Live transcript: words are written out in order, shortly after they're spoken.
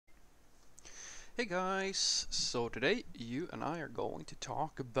Hey guys, so today you and I are going to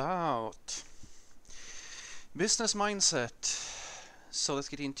talk about business mindset. So let's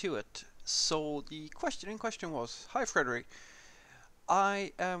get into it. So the question in question was, Hi Frederick,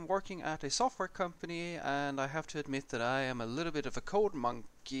 I am working at a software company and I have to admit that I am a little bit of a code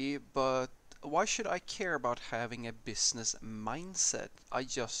monkey, but why should I care about having a business mindset? I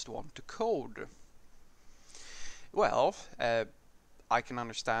just want to code. Well, I can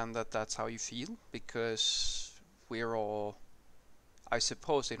understand that that's how you feel because we're all, I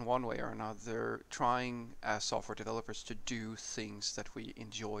suppose, in one way or another, trying as software developers to do things that we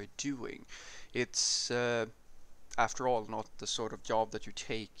enjoy doing. It's, after all, not the sort of job that you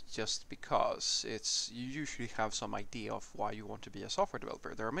take just because. You usually have some idea of why you want to be a software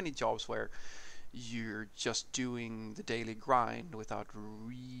developer. There are many jobs where you're just doing the daily grind without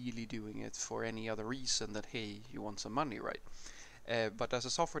really doing it for any other reason that, hey, you want some money, right? But as a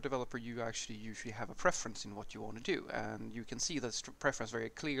software developer, you actually usually have a preference in what you want to do, and you can see that preference very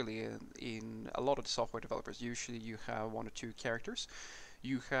clearly in a lot of the software developers. Usually, you have one or two characters.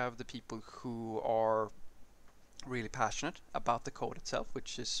 You have the people who are really passionate about the code itself,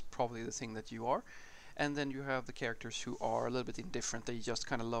 which is probably the thing that you are. And then you have the characters who are a little bit indifferent. They just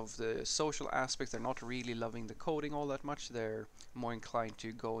kind of love the social aspect. They're not really loving the coding all that much. They're more inclined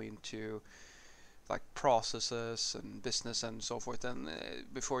to go into like processes and business and so forth, and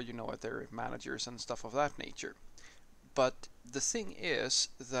before you know it, they're managers and stuff of that nature. But the thing is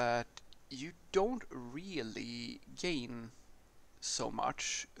that you don't really gain so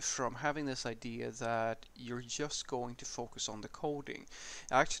much from having this idea that you're just going to focus on the coding.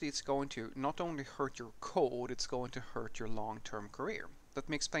 Actually, it's going to not only hurt your code, it's going to hurt your long-term career. Let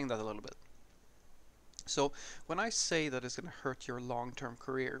me explain that a little bit. So when I say that it's going to hurt your long-term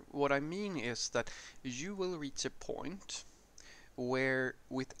career, what I mean is that you will reach a point where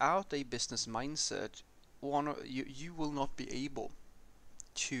without a business mindset, you will not be able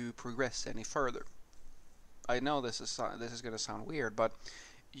to progress any further. I know this is going to sound weird, but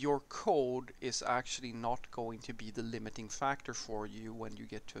your code is actually not going to be the limiting factor for you when you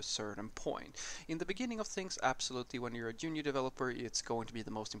get to a certain point. In the beginning of things, absolutely, when you're a junior developer, it's going to be the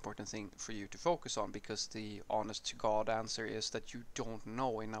most important thing for you to focus on because the honest to God answer is that you don't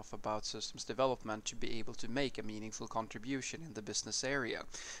know enough about systems development to be able to make a meaningful contribution in the business area.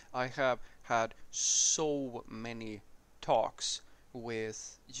 I have had so many talks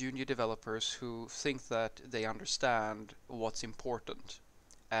with junior developers who think that they understand what's important,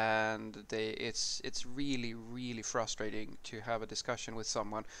 and it's really frustrating to have a discussion with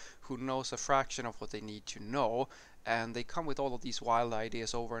someone who knows a fraction of what they need to know, and they come with all of these wild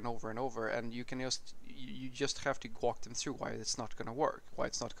ideas over and over and over, and you just have to walk them through why it's not going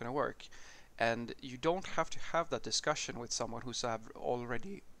to work. And you don't have to have that discussion with someone who's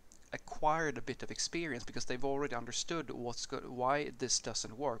already acquired a bit of experience, because they've already understood why this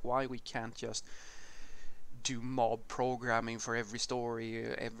doesn't work, why we can't just do mob programming for every story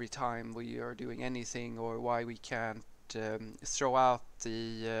every time we are doing anything, or why we can't throw out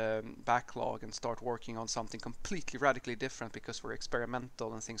the backlog and start working on something completely radically different because we're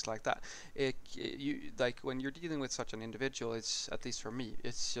experimental and things like that. Like when you're dealing with such an individual, it's, at least for me,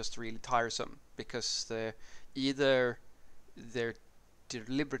 it's just really tiresome because either they're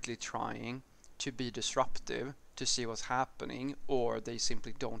deliberately trying to be disruptive to see what's happening, or they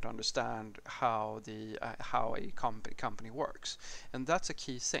simply don't understand how a company works, and that's a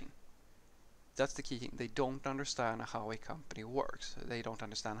key thing. That's the key thing. They don't understand how a company works. They don't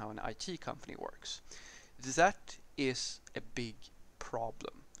understand how an IT company works. That is a big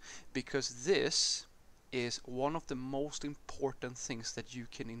problem because this is one of the most important things that you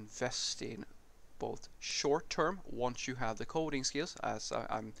can invest in, both short term once you have the coding skills, as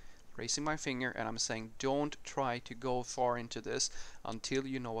I'm raising my finger and I'm saying don't try to go far into this until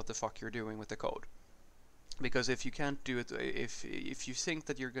you know what the fuck you're doing with the code. Because if you can't do it, if you think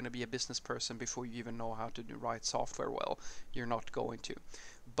that you're going to be a business person before you even know how to write software well, you're not going to.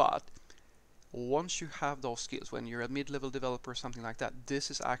 But once you have those skills, when you're a mid-level developer or something like that, this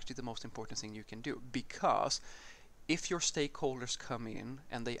is actually the most important thing you can do, because if your stakeholders come in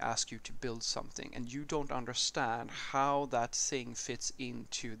and they ask you to build something and you don't understand how that thing fits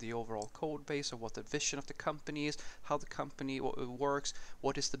into the overall code base, or what the vision of the company is, how the company works,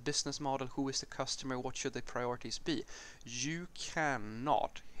 what is the business model, who is the customer, what should the priorities be, you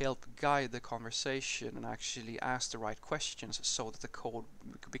cannot help guide the conversation and actually ask the right questions so that the code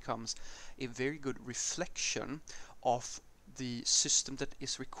becomes a very good reflection of the system that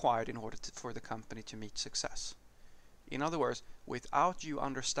is required in order for the company to meet success. In other words, without you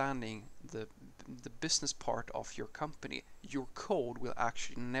understanding the business part of your company, your code will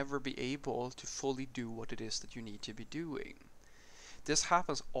actually never be able to fully do what it is that you need to be doing. This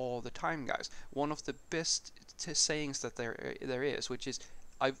happens all the time, guys. One of the best sayings that there is, which is,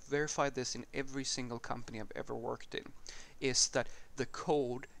 I've verified this in every single company I've ever worked in, is that the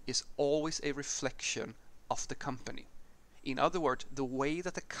code is always a reflection of the company. In other words, the way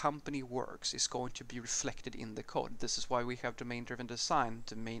that the company works is going to be reflected in the code. This is why we have domain-driven design,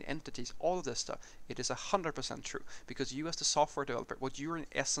 domain entities, all of this stuff. It is 100% true, because you as the software developer, what you're in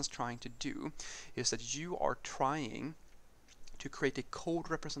essence trying to do is that you are trying to create a code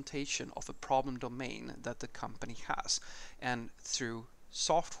representation of a problem domain that the company has, and through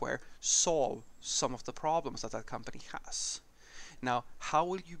software solve some of the problems that that company has. Now, how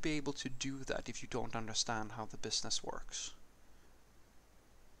will you be able to do that if you don't understand how the business works?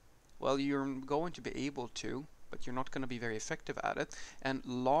 Well, you're going to be able to, but you're not going to be very effective at it. And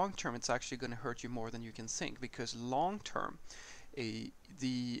long term, it's actually going to hurt you more than you can think, because long term,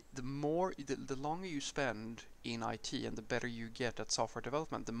 the longer you spend in IT and the better you get at software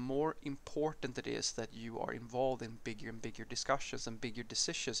development, the more important it is that you are involved in bigger and bigger discussions and bigger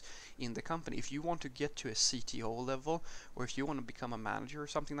decisions in the company. If you want to get to a CTO level, or if you want to become a manager or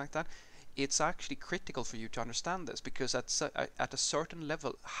something like that, it's actually critical for you to understand this, because at a certain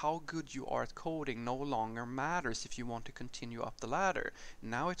level, how good you are at coding no longer matters if you want to continue up the ladder.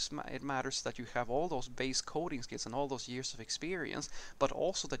 Now it matters that you have all those base coding skills and all those years of experience, but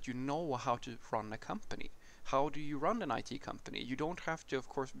also that you know how to run a company. How do you run an IT company? You don't have to, of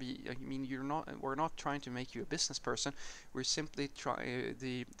course, be. I mean, we're not trying to make you a business person. We're simply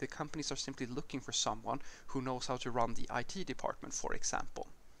the companies are simply looking for someone who knows how to run the IT department, for example.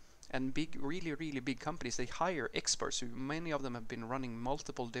 And really big companies, they hire experts. Many of them have been running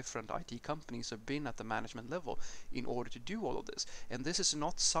multiple different IT companies, have been at the management level in order to do all of this. And this is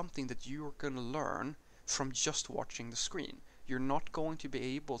not something that you're going to learn from just watching the screen. You're not going to be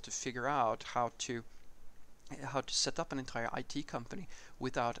able to figure out how to set up an entire IT company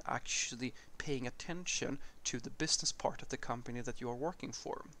without actually paying attention to the business part of the company that you are working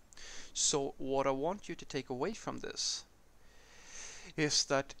for. So what I want you to take away from this is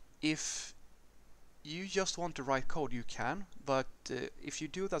that if you just want to write code, you can, but if you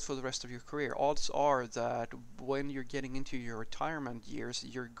do that for the rest of your career, odds are that when you're getting into your retirement years,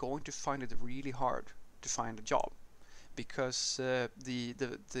 you're going to find it really hard to find a job, because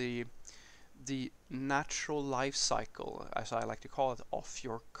the natural life cycle, as I like to call it, of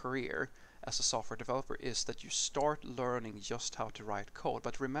your career as a software developer is that you start learning just how to write code.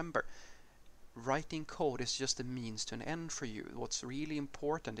 But remember, writing code is just a means to an end for you. What's really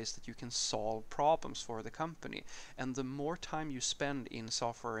important is that you can solve problems for the company. And the more time you spend in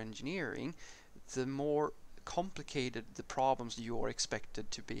software engineering, the more complicated the problems you are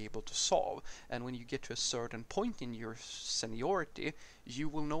expected to be able to solve. And when you get to a certain point in your seniority, you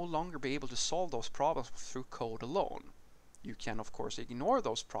will no longer be able to solve those problems through code alone. You can, of course, ignore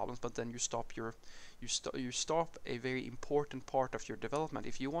those problems, but then you stop a very important part of your development.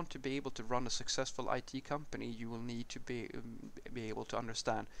 If you want to be able to run a successful IT company, you will need to be able to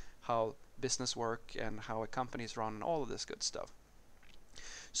understand how business work and how a company is run and all of this good stuff.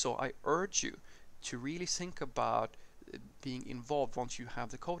 So I urge you to really think about being involved once you have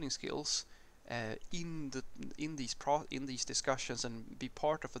the coding skills in these discussions, and be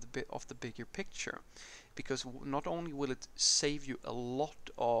part of the bigger picture, because not only will it save you a lot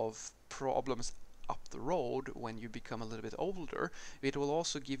of problems up the road when you become a little bit older, it will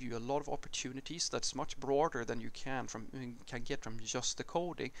also give you a lot of opportunities that's much broader than you can get from just the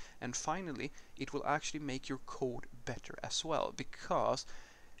coding. And finally, it will actually make your code better as well, because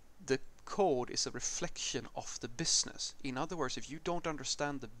the code is a reflection of the business. In other words, if you don't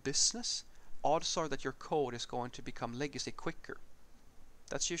understand the business, odds are that your code is going to become legacy quicker.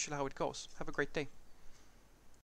 That's usually how it goes. Have a great day.